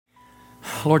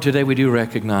Lord, today we do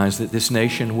recognize that this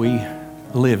nation we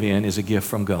live in is a gift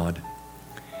from God.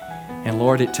 And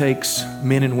Lord, it takes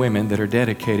men and women that are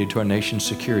dedicated to our nation's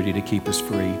security to keep us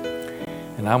free.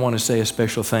 And I want to say a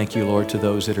special thank you, Lord, to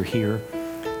those that are here,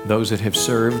 those that have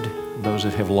served, those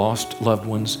that have lost loved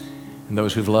ones, and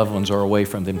those whose loved ones are away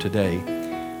from them today.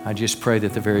 I just pray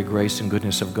that the very grace and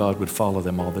goodness of God would follow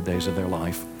them all the days of their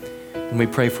life. And we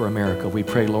pray for America. We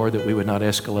pray, Lord, that we would not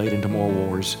escalate into more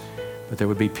wars, but there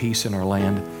would be peace in our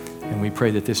land. And we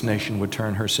pray that this nation would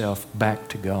turn herself back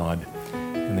to God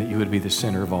and that you would be the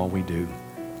center of all we do.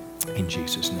 In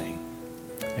Jesus' name,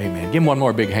 amen. Give him one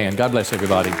more big hand. God bless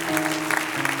everybody.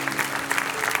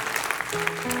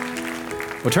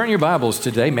 Well, turn your Bibles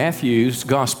today, Matthew's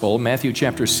Gospel, Matthew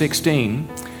chapter 16.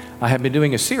 I have been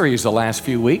doing a series the last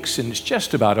few weeks, and it's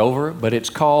just about over, but it's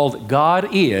called God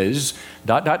is, ...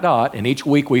 and each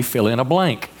week we fill in a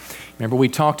blank. Remember, we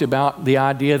talked about the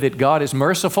idea that God is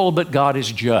merciful, but God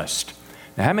is just.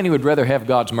 Now, how many would rather have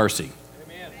God's mercy?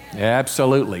 Amen.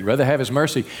 Absolutely, rather have His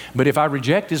mercy. But if I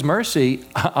reject His mercy,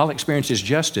 I'll experience His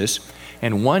justice.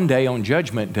 And one day on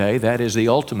Judgment Day, that is the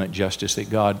ultimate justice that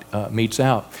God metes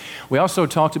out. We also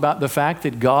talked about the fact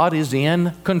that God is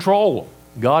in control.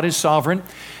 God is sovereign.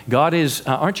 God is,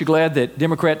 aren't you glad that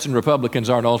Democrats and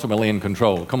Republicans aren't ultimately in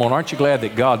control? Come on, aren't you glad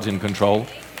that God's in control?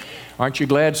 Aren't you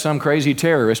glad some crazy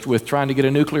terrorist with trying to get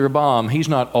a nuclear bomb, he's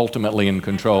not ultimately in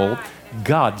control.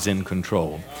 God's in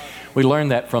control. We learned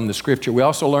that from the Scripture. We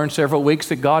also learned several weeks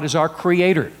that God is our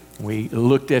creator. We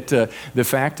looked at the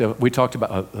fact of, we talked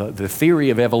about the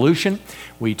theory of evolution.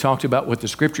 We talked about what the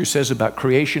Scripture says about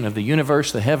creation of the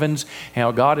universe, the heavens,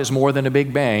 how God is more than a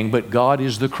big bang, but God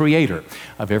is the creator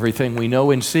of everything we know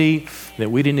and see,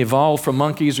 that we didn't evolve from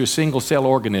monkeys or single-cell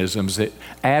organisms, that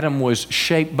Adam was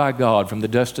shaped by God from the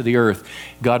dust of the earth.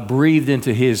 God breathed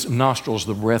into his nostrils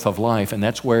the breath of life, and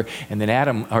that's where, and then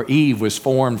Adam, or Eve, was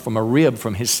formed from a rib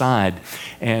from his side,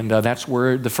 and that's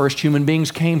where the first human beings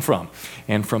came from.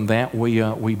 And from that,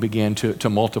 we began to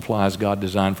multiply as God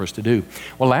designed for us to do.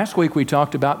 Well, last week we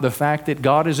talked about the fact that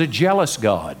God is a jealous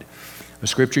God. A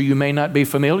scripture you may not be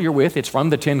familiar with, it's from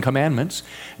the Ten Commandments.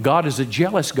 God is a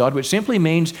jealous God, which simply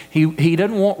means He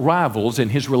doesn't want rivals in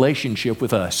His relationship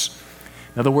with us.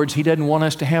 In other words, He doesn't want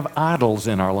us to have idols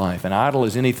in our life. An idol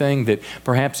is anything that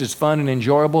perhaps is fun and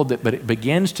enjoyable, but it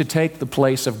begins to take the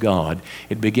place of God.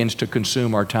 It begins to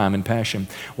consume our time and passion.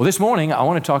 Well, this morning, I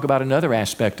want to talk about another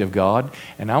aspect of God,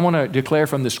 and I want to declare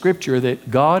from the Scripture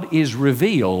that God is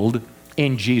revealed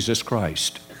in Jesus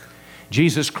Christ.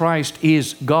 Jesus Christ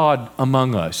is God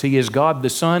among us. He is God the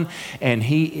Son, and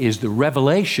He is the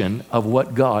revelation of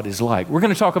what God is like. We're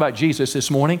going to talk about Jesus this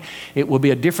morning. It will be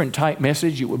a different type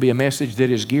message. It will be a message that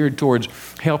is geared towards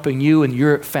helping you in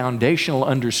your foundational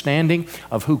understanding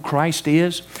of who Christ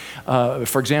is.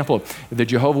 For example, the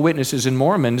Jehovah's Witnesses and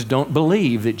Mormons don't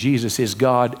believe that Jesus is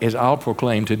God, as I'll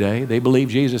proclaim today. They believe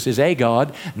Jesus is a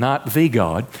God, not the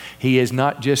God. He is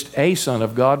not just a Son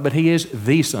of God, but He is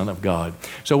the Son of God.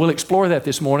 So we'll explore that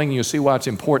this morning, and you'll see why it's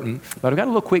important. But I've got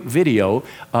a little quick video.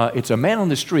 It's a man on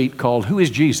the street called "Who is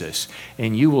Jesus?"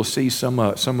 And you will see some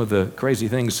of the crazy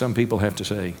things some people have to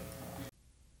say.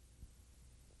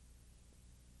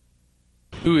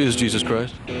 Who is Jesus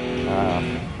Christ?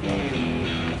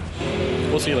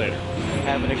 We'll see you later.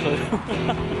 Having a clue.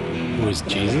 Who is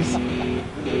Jesus?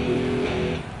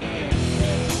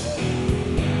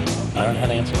 I don't know how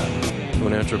to answer that. You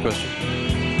want to answer a question?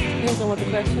 Depends on what the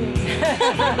question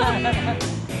is.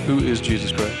 Who is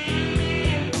Jesus Christ?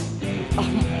 Oh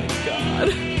my God.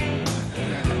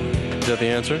 Is that the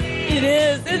answer? It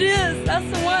is.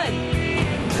 That's the one.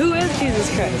 Who is Jesus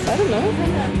Christ? I don't know.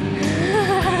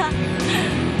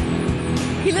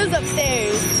 He lives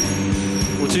upstairs.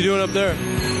 What's He doing up there?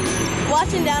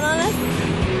 Watching down on us?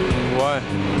 Why?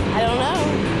 I don't know.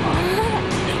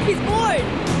 He's bored.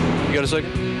 You got a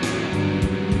second?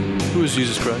 Who is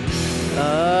Jesus Christ?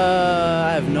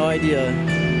 I have no idea.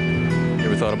 You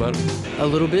ever thought about it? A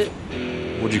little bit.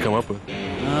 What'd you come up with?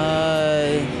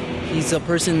 He's a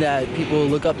person that people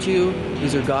look up to.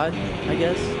 He's their God, I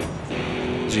guess.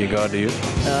 Is He a God to you?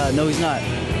 No, he's not.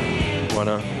 Why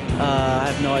not? I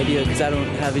have no idea because I don't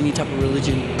have any type of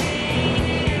religion.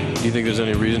 Do you think there's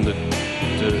any reason to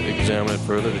examine it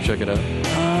further, to check it out?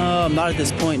 Not at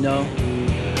this point, no.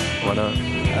 Why not?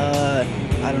 I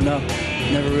don't know.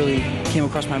 Never really came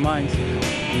across my mind.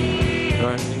 All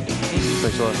right.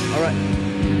 Thanks a lot. All right.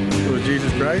 Who is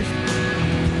Jesus Christ?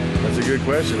 That's a good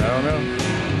question. I don't know.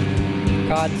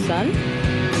 God's Son?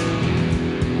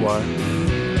 Why?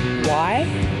 Why?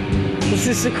 Is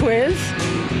this a quiz?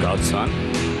 God's Son?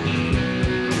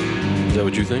 Is that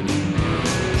what you think?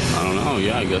 I don't know.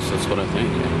 Yeah, I guess that's what I think.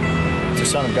 It's the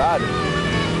Son of God.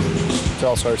 He's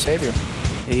also our Savior.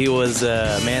 He was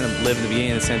a man who lived in the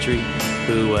beginning of the century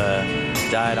who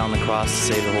died on the cross to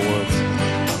save the whole world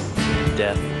from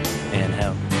death and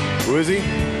hell. Who is he?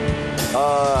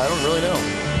 I don't really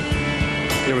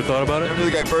know. You ever thought about it? Never knew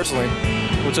the guy personally.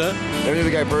 What's that? Never knew the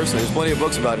guy personally. There's plenty of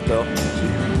books about it,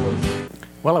 though.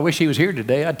 Well, I wish he was here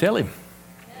today. I'd tell him.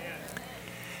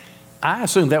 I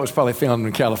assume that was probably filmed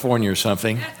in California or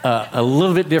something. A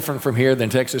little bit different from here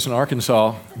than Texas and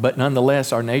Arkansas, but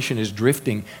nonetheless, our nation is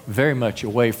drifting very much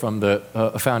away from the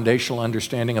foundational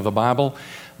understanding of the Bible,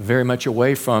 very much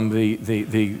away from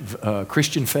the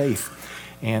Christian faith.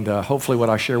 And hopefully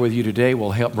what I share with you today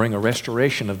will help bring a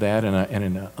restoration of that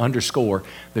and underscore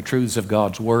the truths of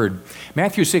God's Word.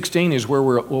 Matthew 16 is where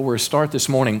we'll start this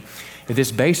morning.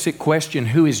 This basic question,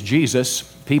 who is Jesus?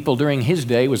 People during his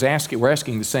day were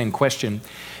asking the same question.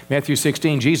 Matthew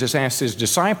 16, Jesus asked his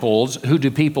disciples, who do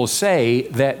people say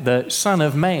that the Son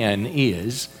of Man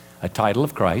is? A title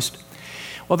of Christ.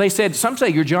 Well, they said, some say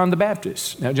you're John the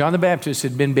Baptist. Now, John the Baptist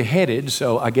had been beheaded,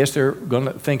 so I guess they're going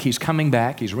to think he's coming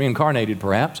back. He's reincarnated,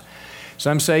 perhaps.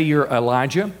 Some say you're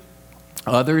Elijah.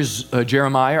 Others,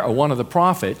 Jeremiah, or one of the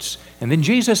prophets. And then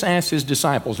Jesus asked his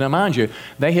disciples. Now, mind you,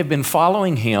 they have been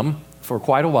following him for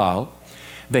quite a while.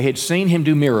 They had seen him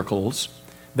do miracles.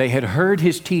 They had heard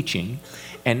his teaching.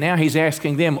 And now he's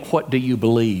asking them, what do you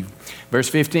believe? Verse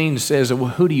 15 says, well,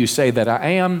 who do you say that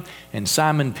I am? And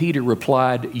Simon Peter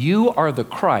replied, you are the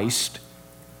Christ,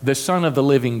 the Son of the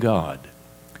living God.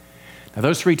 Now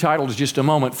those three titles, just a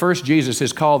moment. First, Jesus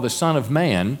is called the Son of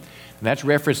Man. That's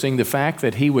referencing the fact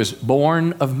that he was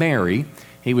born of Mary.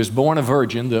 He was born a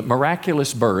virgin, the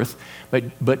miraculous birth.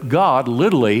 But God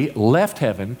literally left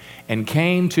heaven and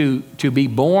came to be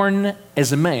born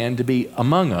as a man, to be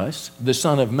among us, the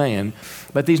Son of Man.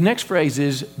 But these next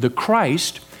phrases, the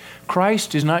Christ,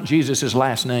 Christ is not Jesus'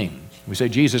 last name. We say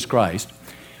Jesus Christ.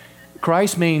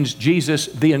 Christ means Jesus,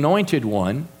 the anointed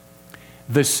one,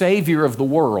 the Savior of the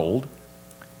world,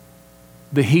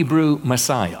 the Hebrew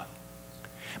Messiah.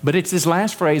 But it's this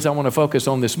last phrase I want to focus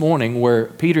on this morning where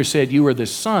Peter said, you are the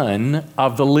Son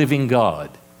of the living God.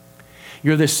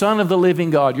 You're the Son of the living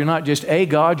God. You're not just a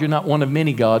God, you're not one of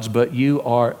many gods, but you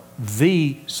are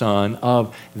the Son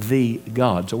of the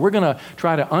God. So we're going to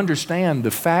try to understand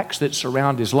the facts that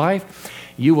surround his life.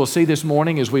 You will see this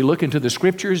morning as we look into the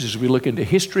scriptures, as we look into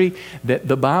history, that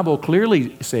the Bible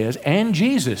clearly says, and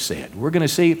Jesus said, we're going to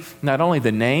see not only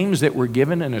the names that were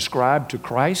given and ascribed to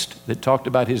Christ that talked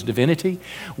about his divinity,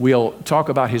 we'll talk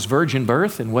about his virgin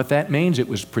birth and what that means. It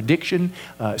was prediction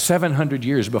 700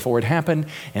 years before it happened,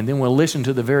 and then we'll listen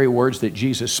to the very words that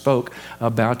Jesus spoke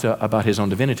about his own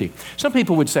divinity. Some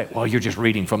people would say, well, you're just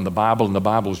reading from the Bible and the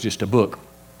Bible is just a book.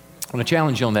 I'm going to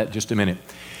challenge you on that in just a minute.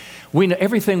 We know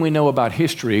everything we know about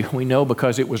history, we know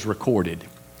because it was recorded.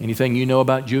 Anything you know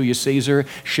about Julius Caesar,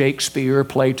 Shakespeare,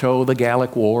 Plato, the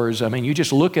Gallic Wars, I mean, you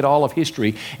just look at all of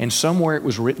history and somewhere it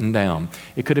was written down.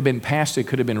 It could have been passed, it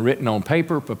could have been written on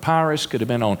paper, papyrus, could have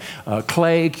been on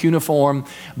clay, cuneiform,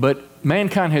 but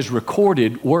mankind has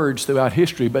recorded words throughout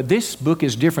history, but this book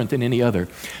is different than any other.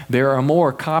 There are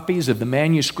more copies of the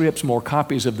manuscripts, more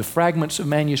copies of the fragments of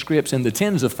manuscripts in the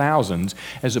tens of thousands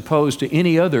as opposed to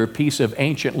any other piece of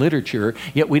ancient literature,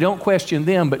 yet we don't question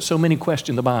them, but so many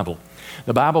question the Bible.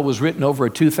 The Bible was written over a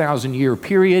 2,000-year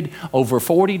period, over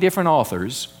 40 different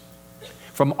authors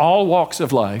from all walks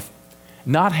of life,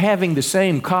 not having the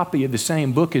same copy of the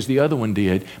same book as the other one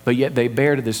did, but yet they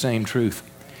bear to the same truth.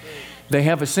 They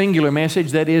have a singular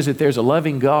message, that is that there's a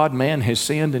loving God, man has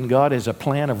sinned, and God has a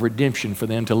plan of redemption for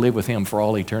them to live with him for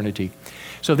all eternity.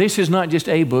 So this is not just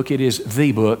a book, it is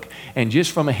the book. And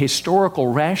just from a historical,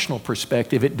 rational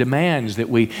perspective, it demands that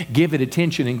we give it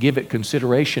attention and give it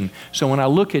consideration. So when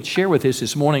I share with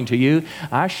this morning to you,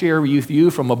 I share with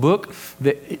you from a book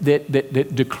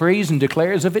that decrees and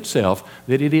declares of itself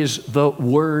that it is the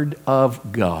Word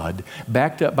of God,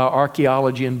 backed up by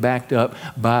archaeology and backed up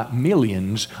by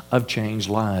millions of changed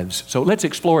lives. So let's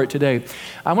explore it today.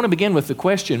 I want to begin with the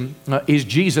question, is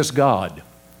Jesus God?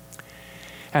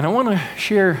 And I want to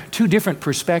share two different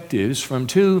perspectives from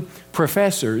two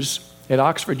professors at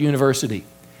Oxford University.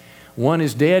 One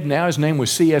is dead now. His name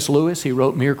was C.S. Lewis. He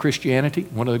wrote Mere Christianity,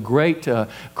 one of the great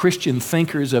Christian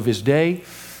thinkers of his day.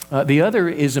 The other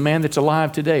is a man that's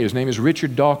alive today. His name is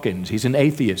Richard Dawkins. He's an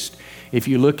atheist. If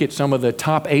you look at some of the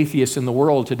top atheists in the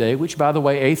world today, which, by the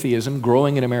way, atheism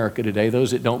growing in America today,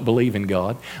 those that don't believe in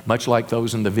God, much like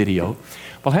those in the video.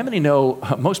 Well, how many know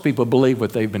most people believe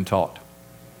what they've been taught?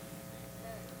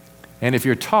 And if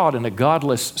you're taught in a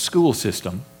godless school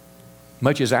system,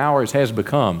 much as ours has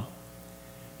become,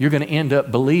 you're going to end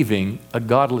up believing a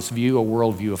godless view, a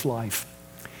worldview of life.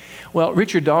 Well,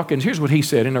 Richard Dawkins, here's what he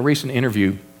said in a recent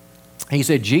interview. He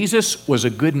said, Jesus was a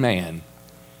good man.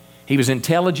 He was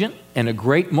intelligent and a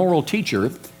great moral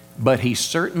teacher, but he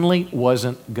certainly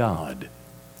wasn't God.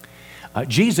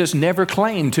 Jesus never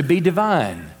claimed to be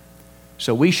divine,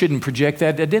 so we shouldn't project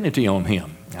that identity on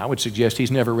him. I would suggest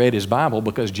he's never read his Bible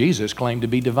because Jesus claimed to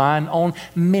be divine on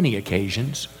many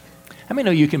occasions. How many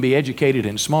know you can be educated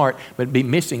and smart, but be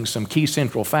missing some key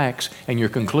central facts, and your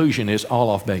conclusion is all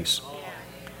off base?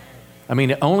 I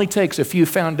mean, it only takes a few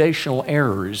foundational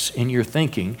errors in your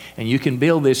thinking, and you can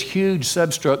build this huge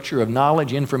substructure of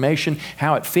knowledge, information,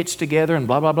 how it fits together, and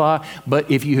blah, blah, blah.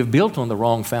 But if you have built on the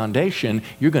wrong foundation,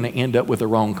 you're going to end up with the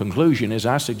wrong conclusion, as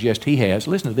I suggest he has.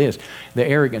 Listen to this, the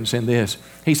arrogance in this.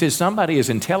 He says, somebody as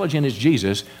intelligent as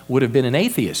Jesus would have been an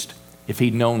atheist if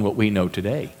he'd known what we know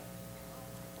today.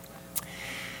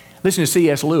 Listen to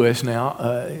C.S. Lewis now.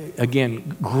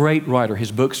 Again, great writer.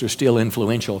 His books are still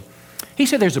influential. He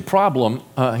said there's a problem.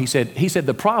 He said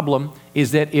the problem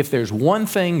is that if there's one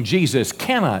thing Jesus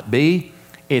cannot be,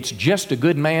 it's just a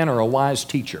good man or a wise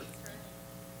teacher.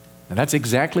 And that's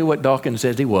exactly what Dawkins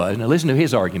says he was. Now listen to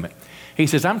his argument. He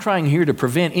says, I'm trying here to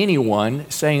prevent anyone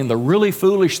saying the really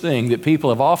foolish thing that people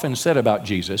have often said about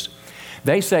Jesus.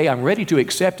 They say, I'm ready to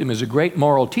accept him as a great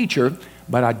moral teacher,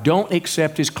 but I don't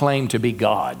accept his claim to be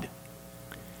God.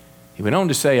 He went on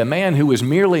to say, a man who was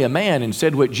merely a man and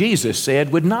said what Jesus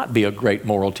said would not be a great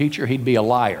moral teacher. He'd be a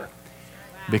liar.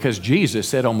 Because Jesus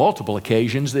said on multiple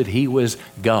occasions that he was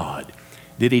God.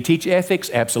 Did he teach ethics?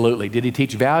 Absolutely. Did he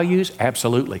teach values?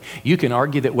 Absolutely. You can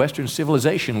argue that Western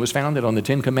civilization was founded on the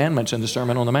Ten Commandments and the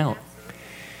Sermon on the Mount.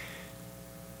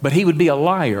 But he would be a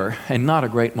liar and not a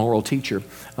great moral teacher.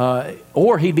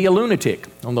 Or he'd be a lunatic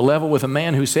on the level with a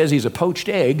man who says he's a poached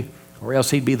egg, or else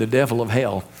he'd be the devil of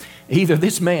hell. Either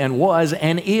this man was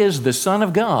and is the Son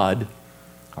of God,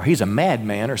 or he's a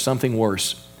madman or something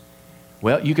worse.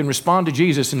 Well, you can respond to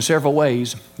Jesus in several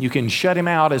ways. You can shut him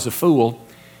out as a fool.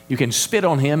 You can spit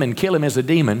on him and kill him as a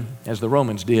demon, as the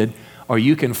Romans did, or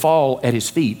you can fall at his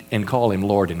feet and call him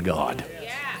Lord and God.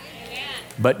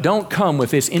 But don't come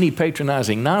with this any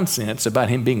patronizing nonsense about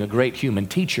him being a great human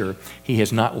teacher. He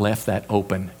has not left that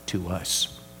open to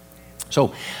us.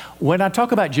 So when I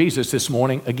talk about Jesus this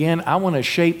morning, again, I want to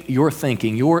shape your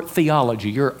thinking, your theology,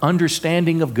 your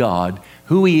understanding of God,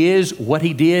 who he is, what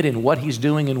he did, and what he's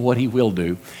doing and what he will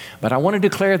do. But I want to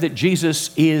declare that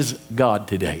Jesus is God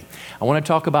today. I want to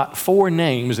talk about 4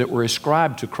 names that were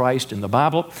ascribed to Christ in the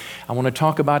Bible. I want to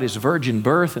talk about his virgin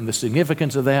birth and the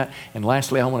significance of that. And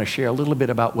lastly, I want to share a little bit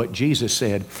about what Jesus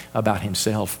said about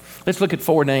himself. Let's look at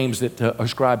 4 names that are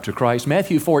ascribed to Christ.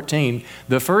 Matthew 14,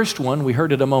 the first one, we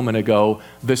heard it a moment ago,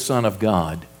 the Son of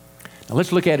God. Now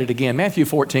let's look at it again. Matthew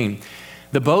 14.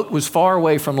 The boat was far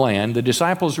away from land. The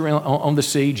disciples are on the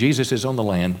sea. Jesus is on the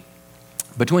land.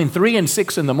 Between 3 and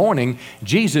 6 in the morning,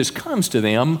 Jesus comes to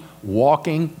them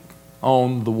walking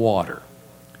on the water.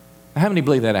 Now, how many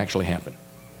believe that actually happened?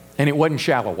 And it wasn't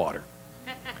shallow water.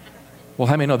 Well,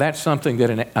 how many know that's something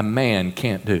that a man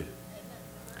can't do?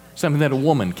 Something that a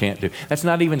woman can't do. That's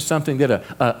not even something that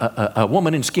a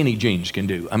woman in skinny jeans can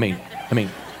do. I mean,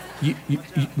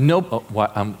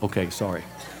 okay, sorry.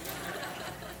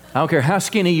 I don't care how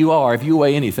skinny you are. If you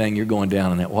weigh anything, you're going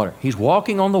down in that water. He's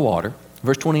walking on the water,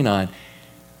 verse 29.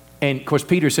 And, of course,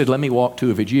 Peter said, let me walk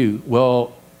too if it's you.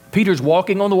 Well, Peter's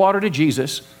walking on the water to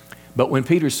Jesus. But when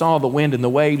Peter saw the wind and the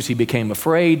waves, he became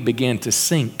afraid, began to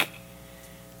sink.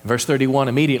 Verse 31,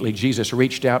 immediately Jesus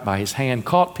reached out by his hand,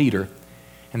 caught Peter,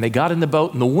 and they got in the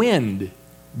boat, and the wind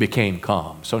became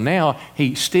calm. So now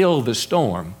he stilled the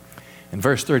storm. In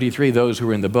verse 33, those who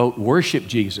were in the boat worshiped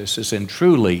Jesus, saying,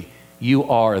 truly, you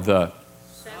are the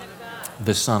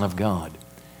Son of God.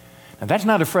 Now, that's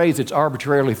not a phrase that's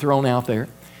arbitrarily thrown out there.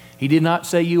 He did not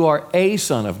say you are a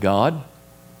son of God.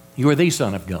 You are the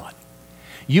Son of God.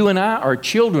 You and I are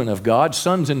children of God,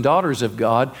 sons and daughters of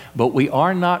God, but we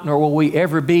are not, nor will we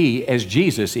ever be, as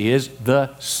Jesus is,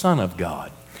 the Son of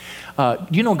God.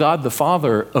 You know, God the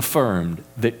Father affirmed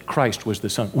that Christ was the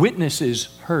Son.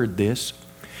 Witnesses heard this.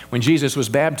 When Jesus was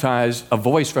baptized, a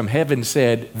voice from heaven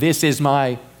said, this is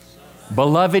my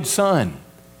beloved Son.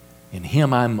 In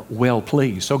him I'm well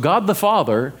pleased. So God the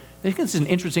Father, this is an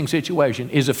interesting situation,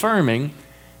 is affirming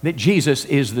that Jesus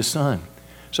is the Son.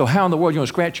 So how in the world are you going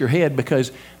to scratch your head?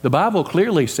 Because the Bible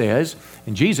clearly says,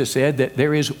 and Jesus said that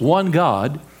there is one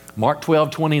God. Mark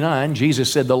 12:29,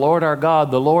 Jesus said, the Lord our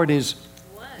God, the Lord is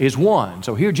one.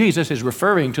 So here Jesus is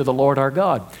referring to the Lord our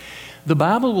God. The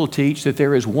Bible will teach that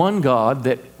there is one God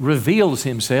that reveals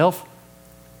himself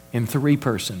in 3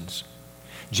 persons.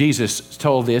 Jesus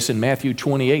told this in Matthew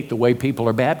 28, the way people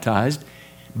are baptized.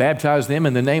 Baptize them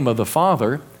in the name of the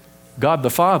Father God the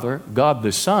Father, God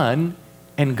the Son,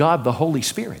 and God the Holy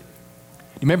Spirit.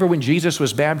 You remember when Jesus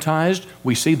was baptized,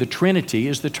 we see the Trinity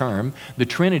is the term. The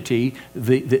Trinity,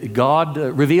 God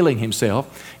revealing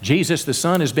himself. Jesus the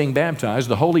Son is being baptized.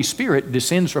 The Holy Spirit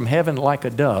descends from heaven like a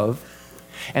dove.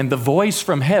 And the voice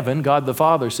from heaven, God the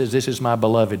Father, says, "This is my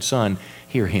beloved Son,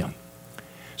 hear him."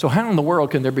 So how in the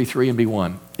world can there be three and be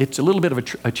one? It's a little bit of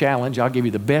a challenge. I'll give you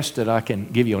the best that I can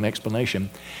give you an explanation.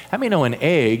 How many know an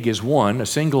egg is one, a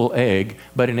single egg,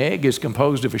 but an egg is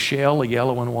composed of a shell, a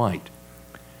yellow and white?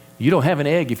 You don't have an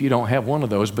egg if you don't have one of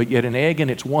those, but yet an egg in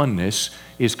its oneness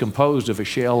is composed of a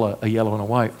shell, a yellow and a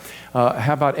white.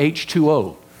 How about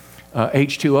H2O?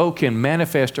 H2O can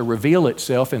manifest or reveal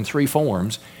itself in three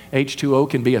forms. H2O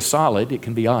can be a solid, it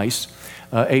can be ice.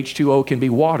 H2O can be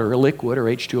water, a liquid, or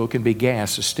H2O can be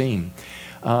gas, a steam.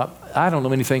 I don't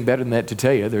know anything better than that to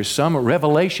tell you. There's some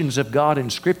revelations of God in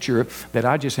Scripture that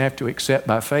I just have to accept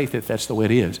by faith that that's the way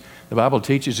it is. The Bible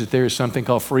teaches that there is something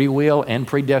called free will and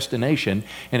predestination,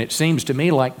 and it seems to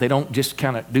me like they don't just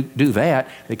kind of do that.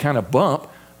 They kind of bump,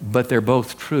 but they're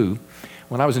both true.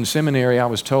 When I was in seminary, I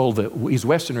was told that we as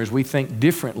Westerners, we think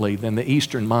differently than the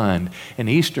Eastern mind. An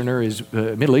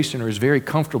Middle Easterner is very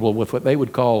comfortable with what they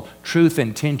would call truth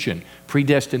and tension,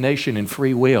 predestination and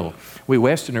free will. We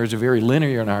Westerners are very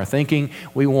linear in our thinking.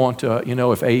 We want,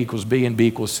 if A equals B and B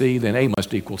equals C, then A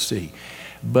must equal C.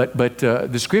 But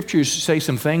the Scriptures say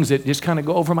some things that just kind of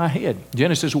go over my head.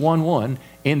 Genesis 1:1,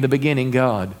 in the beginning,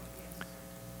 God.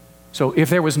 So if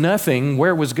there was nothing,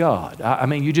 where was God? I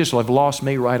mean, you just have lost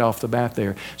me right off the bat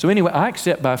there. So anyway, I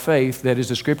accept by faith that as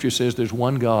the Scripture says, there's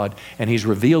one God, and He's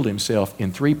revealed Himself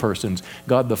in three persons,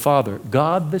 God the Father,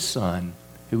 God the Son,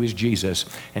 who is Jesus,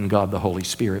 and God the Holy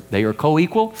Spirit. They are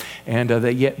co-equal, and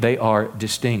yet they are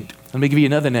distinct. Let me give you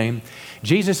another name.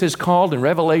 Jesus is called in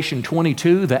Revelation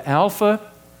 22 the Alpha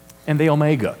and the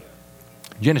Omega.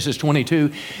 Genesis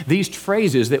 22, these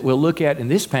phrases that we'll look at in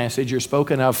this passage are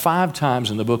spoken of 5 times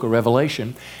in the book of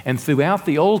Revelation, and throughout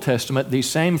the Old Testament, these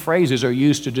same phrases are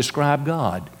used to describe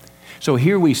God. So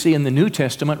here we see in the New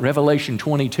Testament, Revelation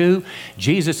 22,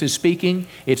 Jesus is speaking.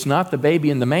 It's not the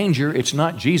baby in the manger, it's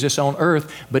not Jesus on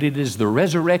earth, but it is the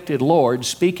resurrected Lord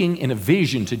speaking in a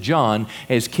vision to John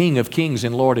as King of Kings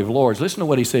and Lord of Lords. Listen to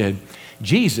what he said.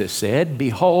 Jesus said,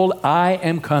 "Behold, I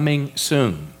am coming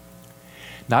soon."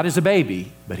 Not as a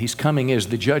baby, but He's coming as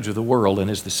the judge of the world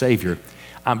and as the Savior.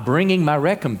 "I'm bringing my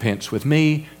recompense with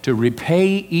me to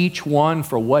repay each one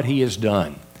for what he has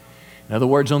done." In other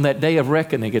words, on that day of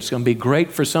reckoning, it's going to be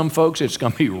great for some folks, it's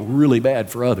going to be really bad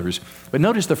for others. But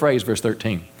notice the phrase, verse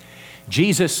 13.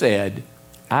 Jesus said,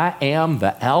 "I am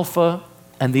the Alpha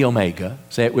and the Omega."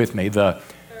 Say it with me. The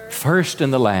first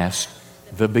and the last,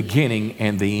 the beginning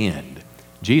and the end.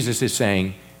 Jesus is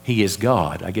saying, He is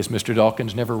God. I guess Mr.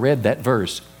 Dawkins never read that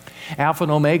verse. Alpha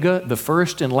and Omega, the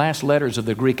first and last letters of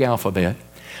the Greek alphabet.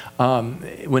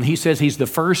 When He says He's the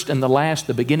first and the last,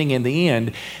 the beginning and the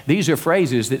end, these are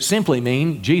phrases that simply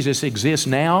mean Jesus exists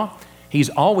now, He's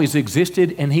always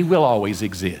existed, and He will always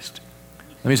exist.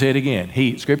 Let me say it again.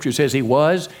 Scripture says He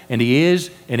was, and He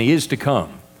is to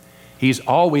come. He's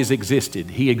always existed.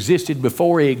 He existed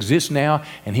before, He exists now,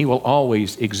 and He will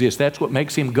always exist. That's what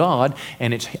makes Him God,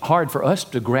 and it's hard for us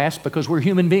to grasp because we're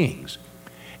human beings.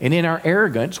 And in our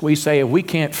arrogance, we say if we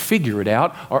can't figure it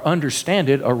out or understand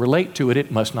it or relate to it,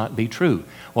 it must not be true.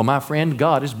 Well, my friend,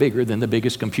 God is bigger than the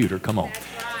biggest computer. Come on.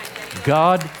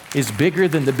 God is bigger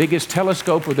than the biggest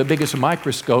telescope or the biggest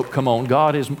microscope. Come on,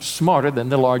 God is smarter than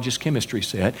the largest chemistry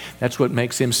set. That's what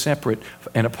makes Him separate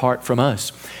and apart from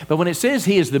us. But when it says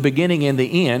He is the beginning and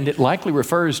the end, it likely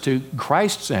refers to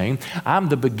Christ saying, "I'm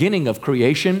the beginning of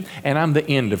creation and I'm the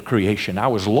end of creation. I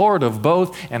was Lord of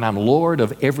both and I'm Lord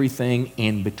of everything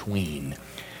in between."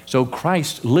 So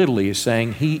Christ literally is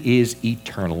saying He is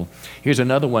eternal. Here's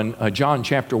another one, John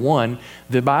chapter 1.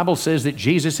 The Bible says that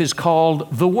Jesus is called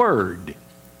the Word.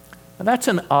 Now that's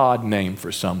an odd name for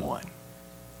someone,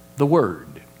 the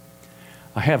Word.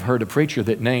 I have heard a preacher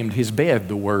that named his bed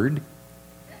the Word.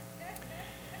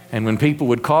 And when people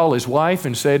would call his wife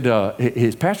and said,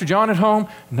 "Is Pastor John at home?"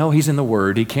 "No, he's in the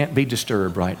Word. He can't be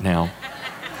disturbed right now."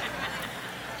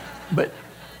 But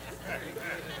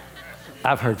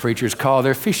I've heard preachers call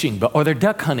their fishing boat or their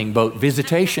duck hunting boat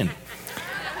visitation.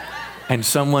 And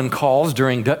someone calls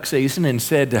during duck season and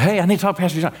said, "Hey, I need to talk to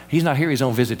Pastor John." "He's not here, he's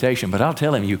on visitation, but I'll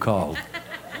tell him you called."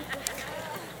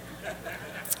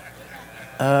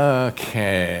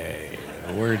 Okay,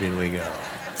 where did we go?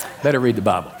 Better read the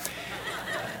Bible.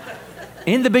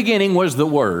 In the beginning was the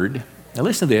Word. Now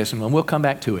listen to this, and we'll come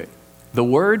back to it. The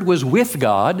Word was with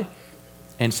God,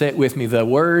 and say it with me, the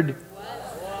Word.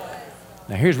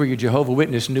 Now here's where your Jehovah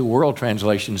Witness New World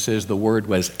Translation says the Word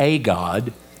was a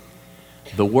God.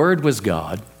 The Word was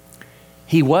God.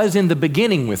 He was in the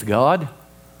beginning with God.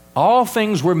 All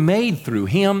things were made through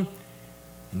Him,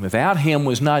 and without Him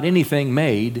was not anything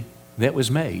made that was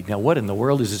made. Now what in the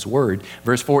world is this Word?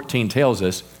 Verse 14 tells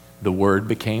us the Word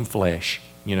became flesh.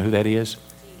 You know who that is?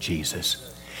 Jesus.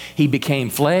 He became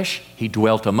flesh. He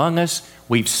dwelt among us.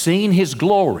 We've seen His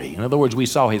glory. In other words, we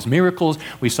saw His miracles.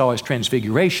 We saw His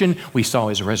transfiguration. We saw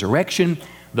His resurrection.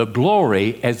 The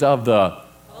glory as of the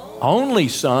only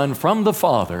Son from the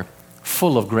Father,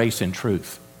 full of grace and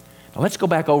truth. Now let's go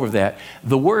back over that.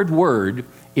 The word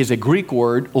is a Greek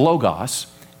word, logos,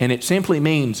 and it simply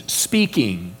means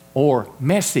speaking or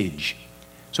message.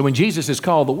 So when Jesus is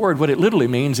called the Word, what it literally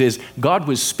means is God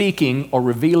was speaking or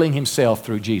revealing Himself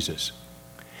through Jesus.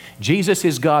 Jesus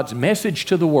is God's message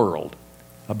to the world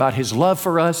about His love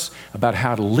for us, about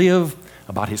how to live,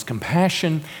 about His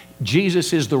compassion.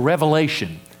 Jesus is the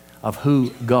revelation of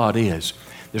who God is.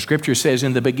 The Scripture says,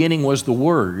 in the beginning was the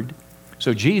Word.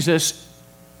 So Jesus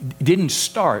didn't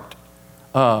start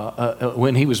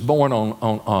when He was born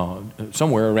on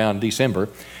somewhere around December,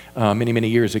 many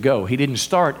years ago. He didn't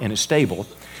start in a stable,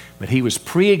 but He was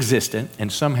pre-existent,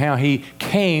 and somehow He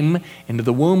came into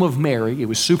the womb of Mary. It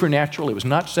was supernatural. It was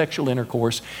not sexual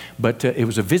intercourse, but it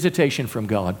was a visitation from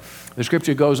God. The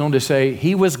Scripture goes on to say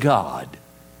He was God.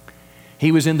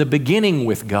 He was in the beginning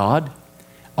with God.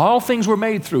 All things were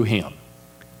made through Him.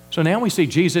 So now we see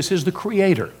Jesus is the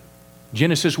Creator.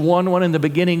 Genesis 1:1, in the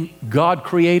beginning, God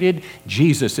created.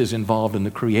 Jesus is involved in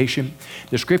the creation.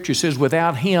 The Scripture says,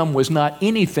 without Him was not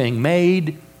anything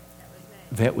made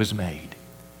that was made.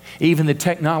 Even the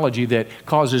technology that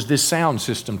causes this sound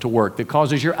system to work, that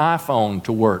causes your iPhone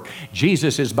to work,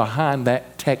 Jesus is behind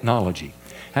that technology.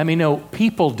 How many know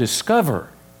people discover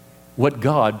what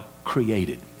God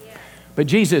created? But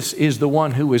Jesus is the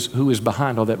one who is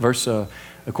behind all that. Verse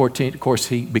of course,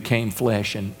 He became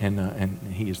flesh, and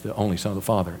He is the only Son of the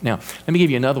Father. Now, let me give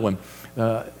you another one.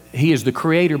 He is the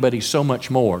Creator, but He's so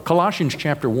much more. Colossians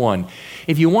chapter 1.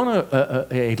 If you want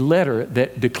a letter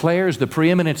that declares the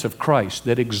preeminence of Christ,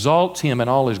 that exalts Him in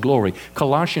all His glory,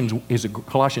 Colossians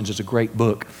is a great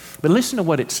book. But listen to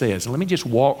what it says. Let me just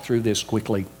walk through this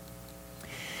quickly.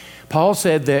 Paul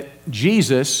said that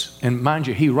Jesus, and mind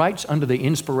you, he writes under the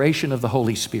inspiration of the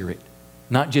Holy Spirit,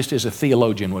 not just as a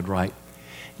theologian would write.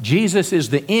 Jesus is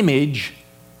the image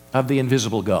of the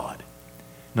invisible God.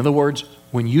 In other words,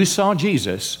 when you saw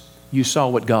Jesus, you saw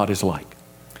what God is like.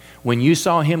 When you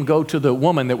saw Him go to the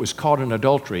woman that was caught in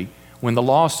adultery, when the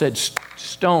law said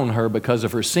stone her because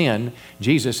of her sin,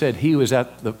 Jesus said he was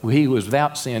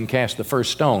without sin, cast the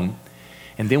first stone.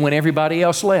 And then when everybody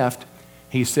else left,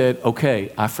 He said,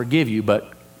 okay, I forgive you,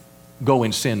 but go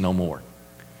and sin no more.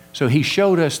 So He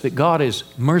showed us that God is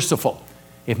merciful.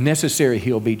 If necessary,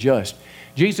 He'll be just.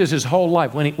 Jesus' whole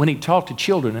life, when he talked to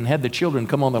children and had the children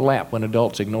come on the lap when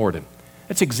adults ignored Him,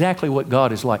 that's exactly what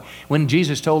God is like. When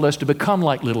Jesus told us to become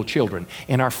like little children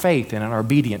in our faith and in our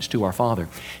obedience to our Father.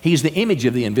 He's the image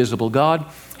of the invisible God.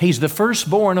 He's the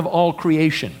firstborn of all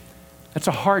creation. That's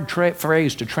a hard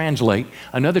phrase to translate.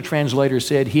 Another translator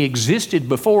said He existed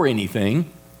before anything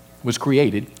was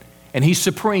created, and He's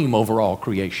supreme over all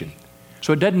creation.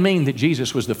 So it doesn't mean that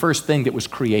Jesus was the first thing that was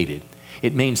created.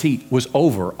 It means He was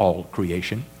over all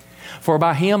creation. For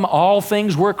by Him all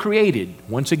things were created.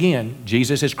 Once again,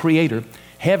 Jesus is Creator.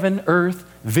 Heaven, earth,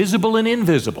 visible and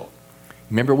invisible.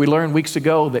 Remember we learned weeks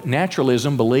ago that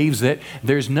naturalism believes that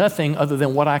there's nothing other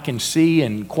than what I can see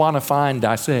and quantify and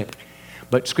dissect.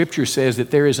 But Scripture says that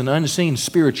there is an unseen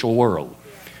spiritual world.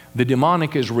 The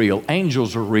demonic is real.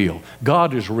 Angels are real.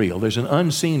 God is real. There's an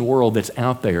unseen world that's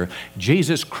out there.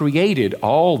 Jesus created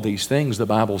all these things, the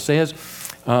Bible says.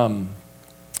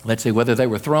 Let's see, whether they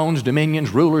were thrones, dominions,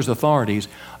 rulers, authorities,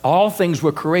 all things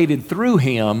were created through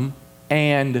Him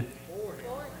and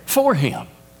for Him.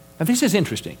 Now this is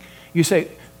interesting. You say,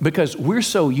 because we're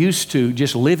so used to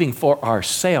just living for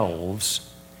ourselves,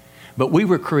 but we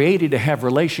were created to have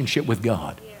relationship with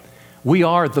God. We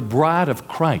are the bride of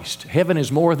Christ. Heaven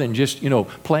is more than just,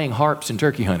 playing harps and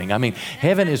turkey hunting. I mean,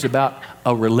 heaven is about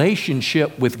a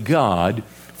relationship with God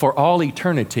for all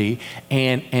eternity,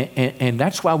 and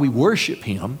that's why we worship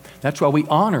Him. That's why we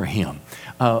honor Him.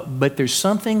 But there's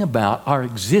something about our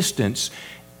existence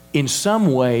in some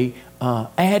way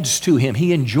adds to Him.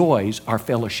 He enjoys our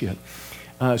fellowship.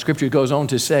 Scripture goes on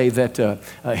to say that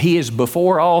He is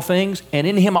before all things, and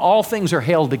in Him all things are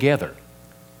held together.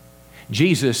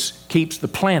 Jesus keeps the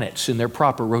planets in their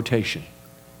proper rotation.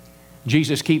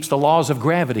 Jesus keeps the laws of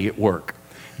gravity at work.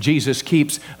 Jesus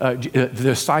keeps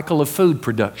the cycle of food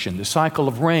production, the cycle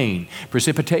of rain,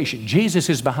 precipitation. Jesus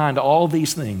is behind all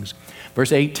these things.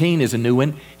 Verse 18 is a new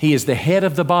one. He is the head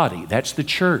of the body. That's the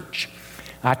church.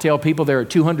 I tell people there are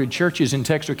 200 churches in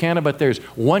Texarkana, but there's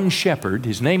one shepherd.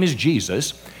 His name is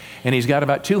Jesus, and he's got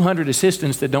about 200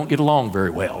 assistants that don't get along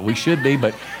very well. We should be,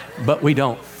 but we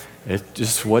don't. It's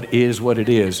just what it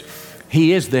is.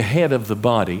 He is the head of the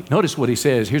body. Notice what he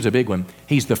says. Here's a big one.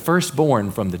 He's the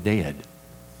firstborn from the dead.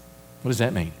 What does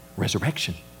that mean?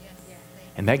 Resurrection.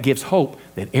 And that gives hope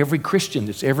that every Christian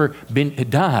that's ever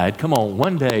died, come on,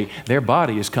 one day their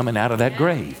body is coming out of that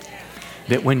grave.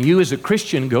 That when you as a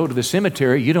Christian go to the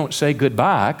cemetery, you don't say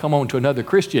goodbye, come on, to another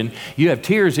Christian. You have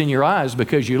tears in your eyes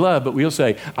because you love, but we'll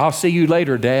say, I'll see you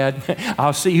later, Dad.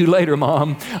 I'll see you later,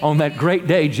 Mom. On that great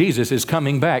day, Jesus is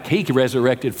coming back. He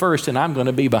resurrected first, and I'm going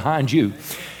to be behind you.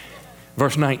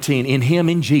 Verse 19, in him,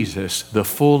 in Jesus, the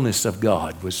fullness of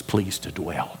God was pleased to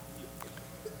dwell.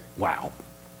 Wow.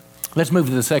 Let's move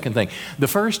to the second thing. The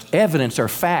first evidence or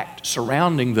fact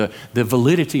surrounding the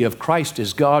validity of Christ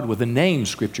as God with the name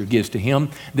Scripture gives to him.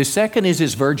 The second is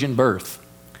his virgin birth.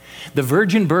 The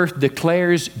virgin birth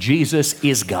declares Jesus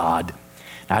is God.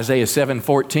 Isaiah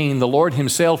 7:14, the Lord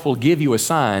himself will give you a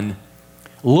sign.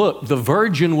 Look, the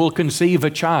virgin will conceive a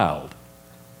child.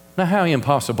 Now, how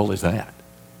impossible is that?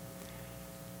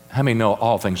 How many know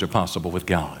all things are possible with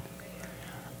God?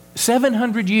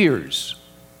 700 years.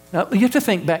 Now, you have to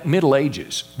think back Middle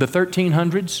Ages, the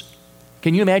 1300s.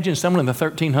 Can you imagine someone in the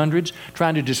 1300s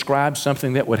trying to describe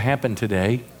something that would happen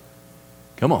today?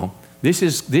 Come on. This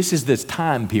is this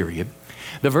time period.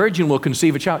 The virgin will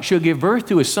conceive a child. She'll give birth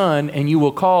to a son, and you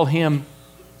will call him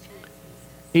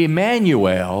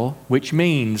Emmanuel, which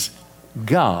means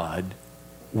God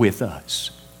with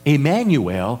us.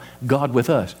 Emmanuel, God with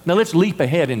us. Now let's leap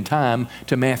ahead in time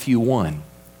to Matthew 1.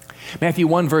 Matthew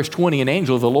 1 verse 20, an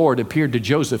angel of the Lord appeared to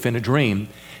Joseph in a dream.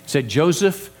 Said,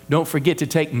 Joseph, don't forget to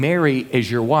take Mary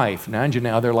as your wife.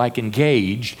 Now they're like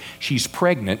engaged. She's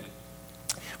pregnant.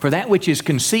 For that which is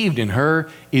conceived in her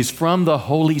is from the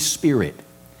Holy Spirit.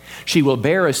 She will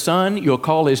bear a son. You'll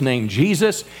call his name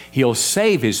Jesus. He'll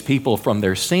save his people from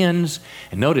their sins.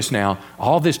 And notice now,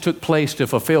 all this took place to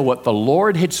fulfill what the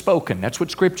Lord had spoken. That's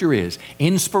what Scripture is.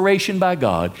 Inspiration by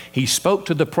God. He spoke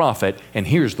to the prophet, and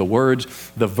here's the words.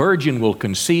 The virgin will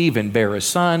conceive and bear a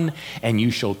son, and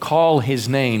you shall call his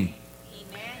name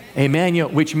Emmanuel,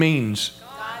 which means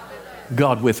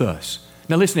God with us.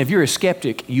 Now listen, if you're a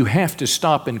skeptic, you have to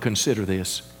stop and consider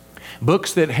this.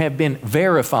 Books that have been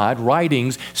verified,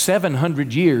 writings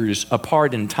 700 years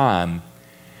apart in time.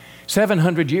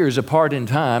 700 years apart in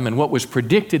time, and what was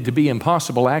predicted to be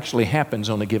impossible actually happens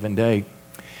on a given day.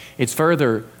 It's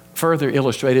further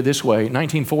illustrated this way. In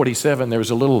 1947, there was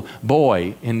a little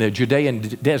boy in the Judean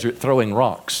desert throwing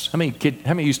rocks. How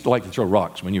many used to like to throw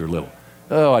rocks when you were little?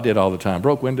 Oh, I did all the time.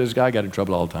 Broke windows, guy got in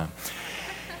trouble all the time.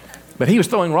 But he was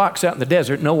throwing rocks out in the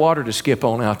desert, no water to skip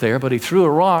on out there, but he threw a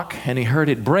rock and he heard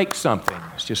it break something.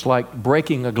 It's just like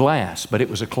breaking a glass, but it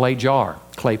was a clay jar,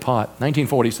 clay pot.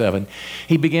 1947.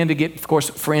 He began to get, of course,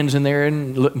 friends in there,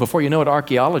 and before you know it,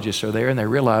 archaeologists are there, and they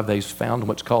realize they've found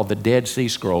what's called the Dead Sea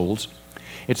Scrolls.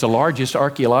 It's the largest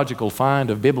archaeological find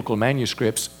of biblical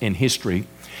manuscripts in history.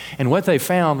 And what they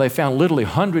found literally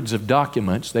hundreds of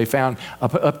documents. They found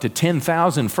up to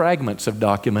 10,000 fragments of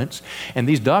documents. And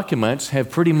these documents have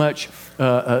pretty much,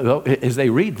 as they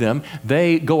read them,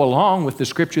 they go along with the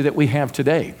Scripture that we have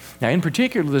today. Now, in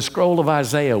particular, the scroll of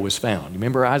Isaiah was found.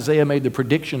 Remember, Isaiah made the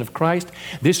prediction of Christ?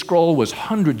 This scroll was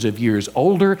hundreds of years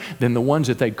older than the ones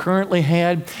that they currently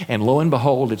had. And lo and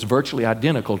behold, it's virtually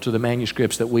identical to the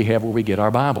manuscripts that we have where we get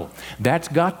our Bible. That's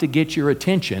got to get your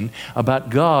attention about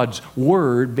God's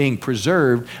Word being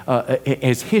preserved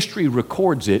as history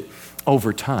records it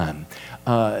over time.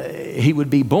 He would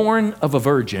be born of a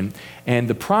virgin, and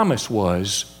the promise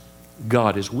was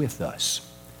God is with us.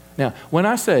 Now, when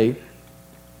I say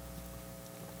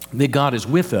that God is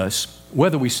with us,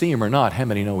 whether we see him or not, how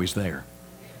many know he's there?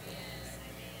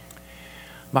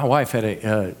 My wife had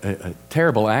a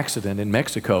terrible accident in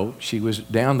Mexico. She was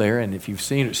down there, and if you've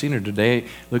seen her today, it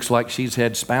looks like she's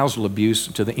had spousal abuse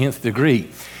to the nth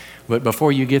degree. But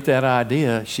before you get that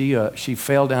idea, she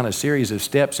fell down a series of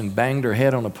steps and banged her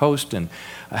head on a post, and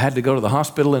I had to go to the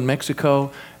hospital in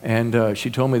Mexico. And she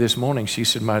told me this morning, she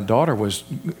said, my daughter was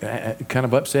kind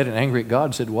of upset and angry at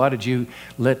God, said, why did you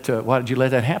let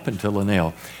that happen to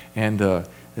Linnell? And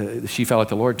she felt like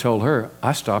the Lord told her,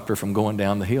 I stopped her from going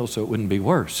down the hill so it wouldn't be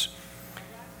worse.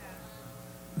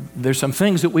 There's some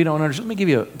things that we don't understand. Let me give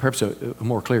you perhaps a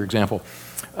more clear example.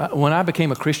 When I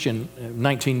became a Christian,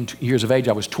 19 years of age,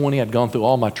 I was 20. I'd gone through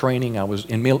all my training. I was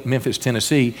in Memphis,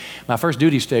 Tennessee. My first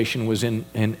duty station was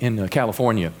in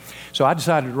California. So I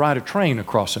decided to ride a train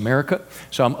across America.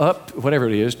 So I'm up, whatever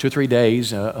it is, 2 or 3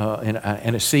 days in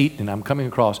a seat, and I'm coming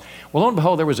across. Well, lo and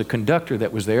behold, there was a conductor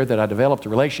that was there that I developed a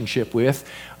relationship with.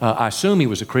 I assume he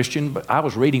was a Christian, but I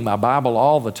was reading my Bible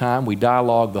all the time. We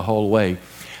dialogued the whole way.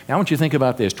 Now, I want you to think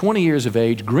about this. 20 years of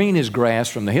age, green as grass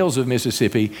from the hills of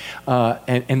Mississippi,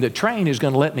 and the train is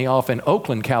going to let me off in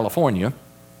Oakland, California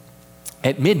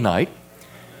at midnight.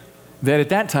 That at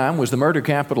that time was the murder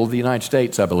capital of the United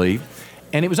States, I believe.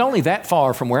 And it was only that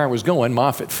far from where I was going,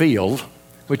 Moffett Field,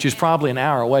 which is probably an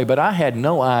hour away, but I had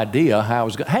no idea how I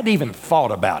was going. I hadn't even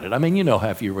thought about it. I mean, you know how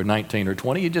if you were 19 or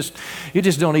 20, you just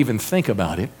don't even think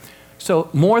about it.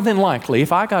 So more than likely,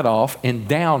 if I got off in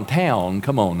downtown,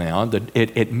 come on now,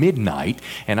 at midnight,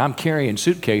 and I'm carrying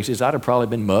suitcases, I'd have probably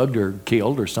been mugged or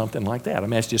killed or something like that. I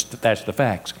mean, that's the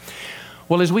facts.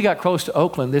 Well, as we got close to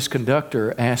Oakland, this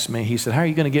conductor asked me, he said, "How are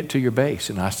you going to get to your base?"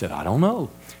 And I said, "I don't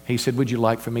know." He said, "Would you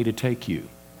like for me to take you?"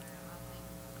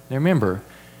 Now remember,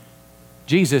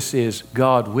 Jesus is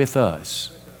God with us.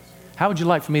 How would you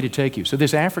like for me to take you? So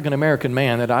this African-American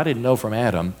man that I didn't know from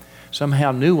Adam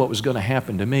somehow knew what was going to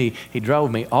happen to me. He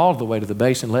drove me all the way to the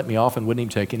base and let me off and wouldn't even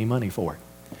take any money for it.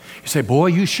 You say, "Boy,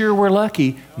 you sure we're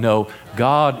lucky." No,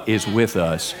 God is with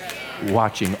us,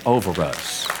 watching over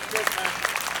us.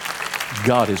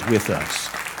 God is with us.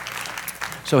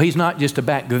 So he's not just a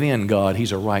back then God,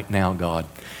 he's a right now God.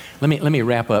 Let me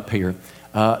wrap up here.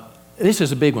 This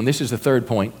is a big one. This is the third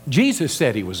point. Jesus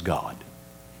said he was God.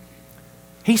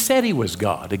 He said he was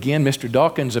God. Again, Mr.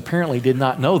 Dawkins apparently did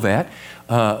not know that,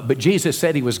 but Jesus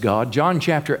said he was God. John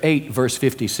chapter 8, verse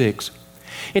 56.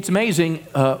 It's amazing,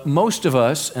 most of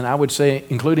us, and I would say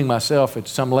including myself at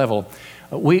some level,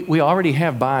 we already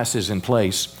have biases in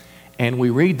place, and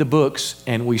we read the books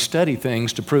and we study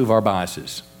things to prove our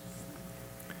biases.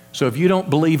 So if you don't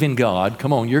believe in God,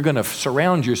 come on, you're going to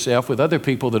surround yourself with other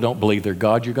people that don't believe they're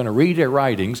God. You're going to read their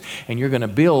writings, and you're going to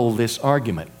build this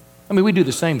argument. I mean, we do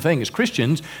the same thing as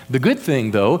Christians. The good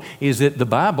thing, though, is that the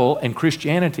Bible and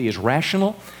Christianity is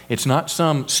rational. It's not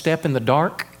some step in the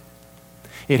dark.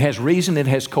 It has reason, it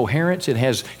has coherence, it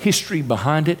has history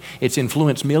behind it. It's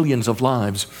influenced millions of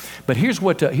lives. But here's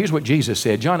what Jesus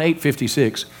said. John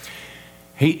 8:56.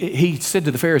 He said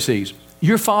to the Pharisees,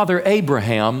 "Your father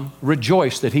Abraham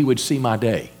rejoiced that he would see my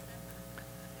day."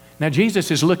 Now,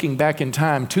 Jesus is looking back in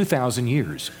time 2,000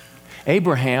 years.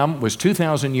 Abraham was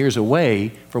 2,000 years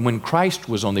away from when Christ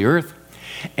was on the earth.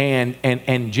 And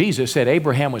Jesus said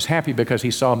Abraham was happy because he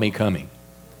saw me coming.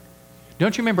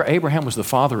 Don't you remember Abraham was the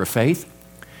father of faith?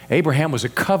 Abraham was a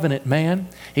covenant man.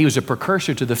 He was a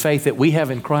precursor to the faith that we have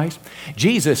in Christ.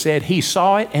 Jesus said he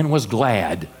saw it and was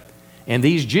glad. And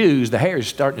these Jews, the hairs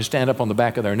starting to stand up on the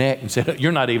back of their neck and said,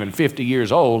 "You're not even 50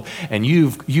 years old and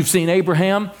you've seen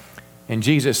Abraham?" And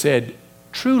Jesus said,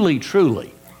 "Truly,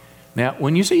 truly." Now,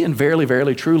 when you see in verily,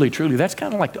 verily, truly, truly, that's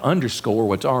kind of like to underscore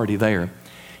what's already there.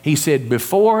 He said,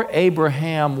 "Before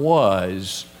Abraham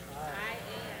was."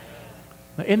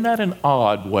 Now, isn't that an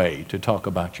odd way to talk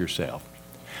about yourself?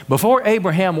 Before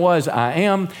Abraham was, I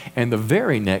am. And the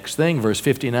very next thing, verse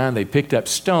 59, they picked up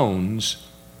stones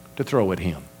to throw at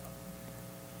him.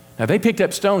 Now, they picked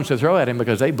up stones to throw at him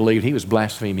because they believed he was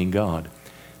blaspheming God.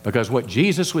 Because what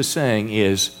Jesus was saying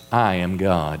is, I am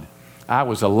God. I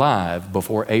was alive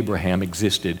before Abraham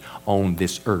existed on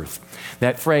this earth.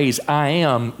 That phrase, I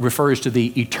am, refers to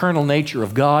the eternal nature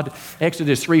of God.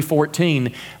 Exodus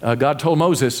 3:14, God told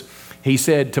Moses, he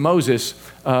said to Moses,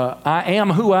 I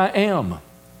am who I am.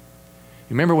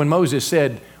 You remember when Moses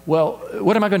said, well,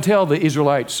 what am I going to tell the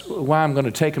Israelites why I'm going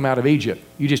to take them out of Egypt?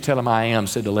 You just tell them I am,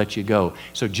 said to let you go.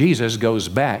 So Jesus goes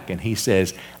back and he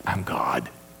says, I'm God.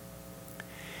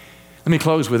 Let me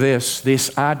close with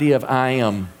this idea of I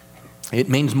am. It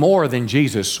means more than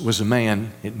Jesus was a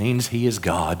man. It means he is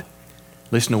God.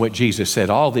 Listen to what Jesus said.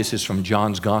 All this is from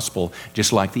John's gospel,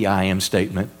 just like the I am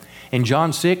statement. In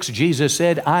John 6, Jesus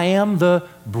said, I am the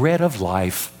bread of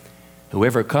life.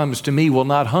 Whoever comes to me will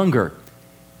not hunger,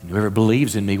 and whoever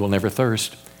believes in me will never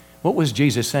thirst. What was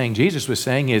Jesus saying? Jesus was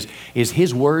saying is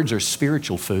his words are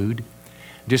spiritual food.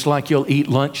 Just like you'll eat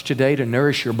lunch today to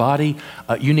nourish your body,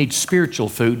 you need spiritual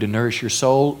food to nourish your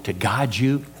soul, to guide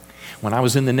you. When I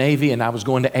was in the Navy and I was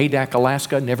going to Adak,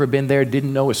 Alaska, never been there,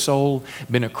 didn't know a soul,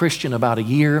 been a Christian about a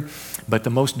year, but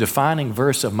the most defining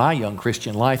verse of my young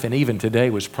Christian life, and even today,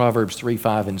 was Proverbs 3,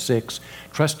 5, and 6.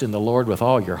 Trust in the Lord with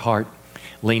all your heart.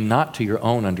 Lean not to your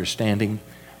own understanding,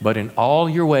 but in all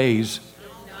your ways,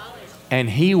 and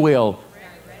he will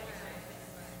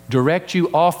direct you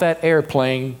off that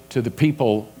airplane to the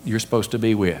people you're supposed to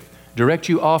be with. Direct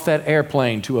you off that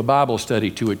airplane to a Bible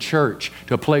study, to a church,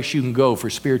 to a place you can go for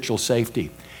spiritual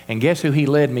safety. And guess who he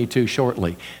led me to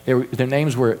shortly? Their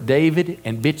names were David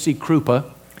and Bitsy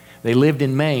Krupa. They lived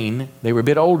in Maine. They were a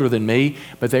bit older than me,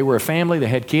 but they were a family. They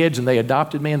had kids, and they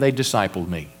adopted me, and they discipled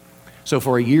me. So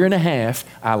for a year and a half,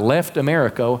 I left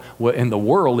America and the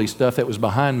worldly stuff that was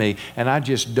behind me, and I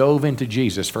just dove into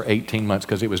Jesus for 18 months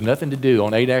because it was nothing to do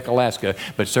on Adak, Alaska,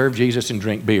 but serve Jesus and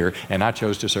drink beer, and I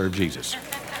chose to serve Jesus.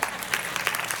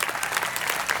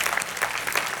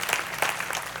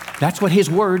 That's what His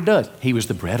Word does. He was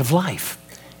the bread of life,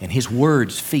 and His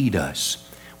words feed us.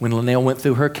 When Linnell went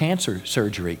through her cancer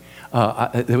surgery,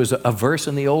 there was a verse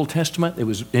in the Old Testament.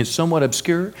 It's somewhat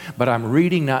obscure, but I'm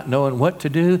reading not knowing what to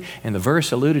do, and the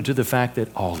verse alluded to the fact that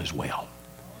all is well.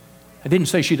 I didn't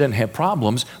say she doesn't have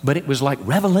problems, but it was like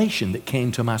revelation that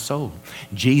came to my soul.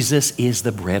 Jesus is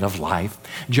the bread of life.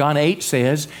 John 8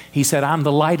 says, He said, I'm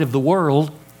the light of the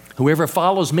world. Whoever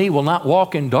follows me will not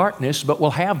walk in darkness, but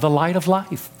will have the light of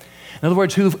life. In other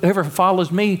words, whoever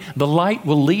follows me, the light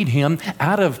will lead him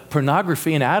out of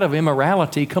pornography and out of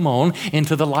immorality,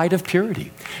 into the light of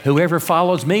purity. Whoever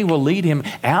follows me will lead him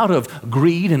out of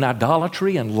greed and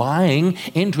idolatry and lying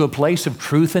into a place of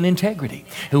truth and integrity.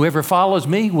 Whoever follows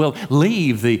me will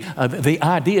leave the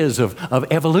ideas of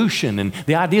evolution and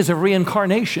the ideas of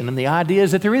reincarnation and the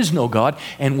ideas that there is no God,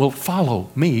 and will follow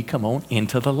me,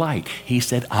 into the light. He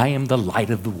said, I am the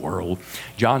light of the world.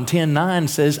 John 10:9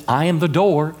 says, I am the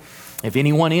door. If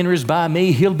anyone enters by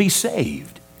me, he'll be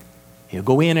saved. He'll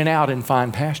go in and out and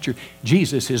find pasture.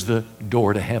 Jesus is the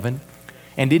door to heaven.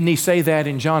 And didn't He say that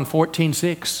in John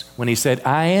 14:6 when He said,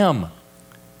 I am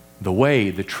the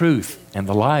way, the truth, and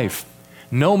the life.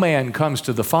 No man comes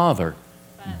to the Father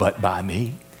but by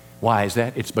me. Why is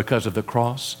that? It's because of the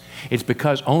cross. It's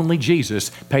because only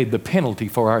Jesus paid the penalty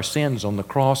for our sins on the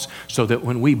cross, so that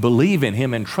when we believe in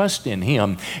Him and trust in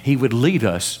Him, He would lead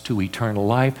us to eternal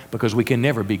life, because we can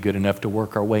never be good enough to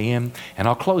work our way in. And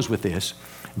I'll close with this.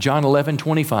 John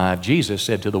 11:25, Jesus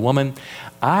said to the woman,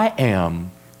 I am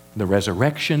the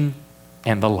resurrection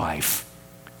and the life.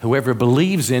 Whoever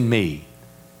believes in me,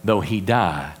 though he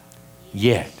die,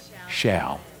 yet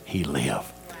shall he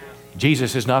live.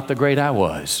 Jesus is not the great I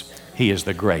was. He is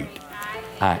the great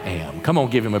I am. Come on,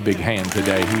 give Him a big hand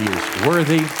today. He is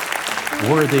worthy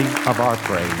of our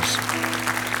praise.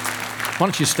 Why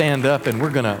don't you stand up, and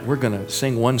we're gonna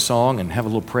sing one song and have a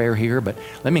little prayer here, but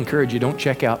let me encourage you, don't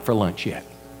check out for lunch yet.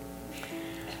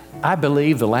 I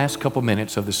believe the last couple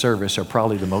minutes of the service are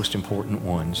probably the most important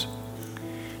ones.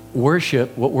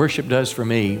 Worship, what worship does for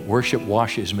me, worship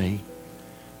washes me.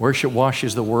 Worship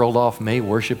washes the world off me.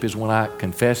 Worship is when I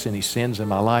confess any sins in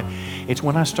my life. It's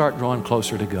when I start drawing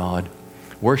closer to God.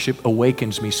 Worship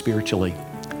awakens me spiritually.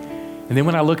 And then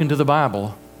when I look into the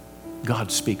Bible,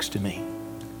 God speaks to me.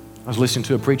 I was listening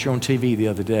to a preacher on TV the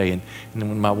other day, and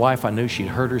when my wife, I knew she'd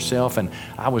hurt herself, and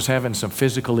I was having some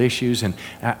physical issues, and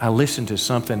I listened to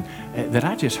something that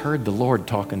I just heard the Lord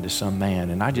talking to some man,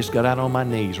 and I just got out on my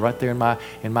knees right there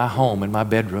in my home, in my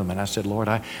bedroom, and I said, Lord,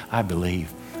 I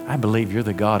believe. I believe You're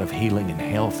the God of healing and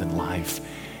health and life.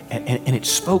 And it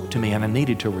spoke to me, and I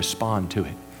needed to respond to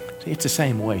it. See, it's the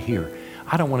same way here.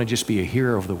 I don't want to just be a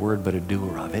hearer of the word, but a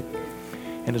doer of it.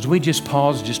 And as we just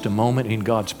pause just a moment in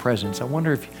God's presence, I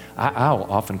wonder if, I'll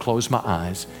often close my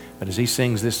eyes, but as He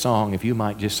sings this song, if you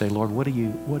might just say, Lord, what are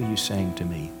you saying to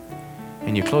me?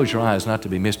 And you close your eyes not to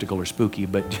be mystical or spooky,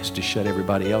 but just to shut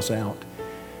everybody else out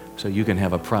so you can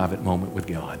have a private moment with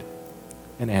God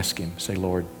and ask Him, say,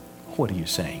 Lord, what are You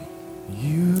saying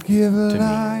You give to me?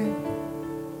 life.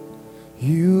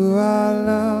 You are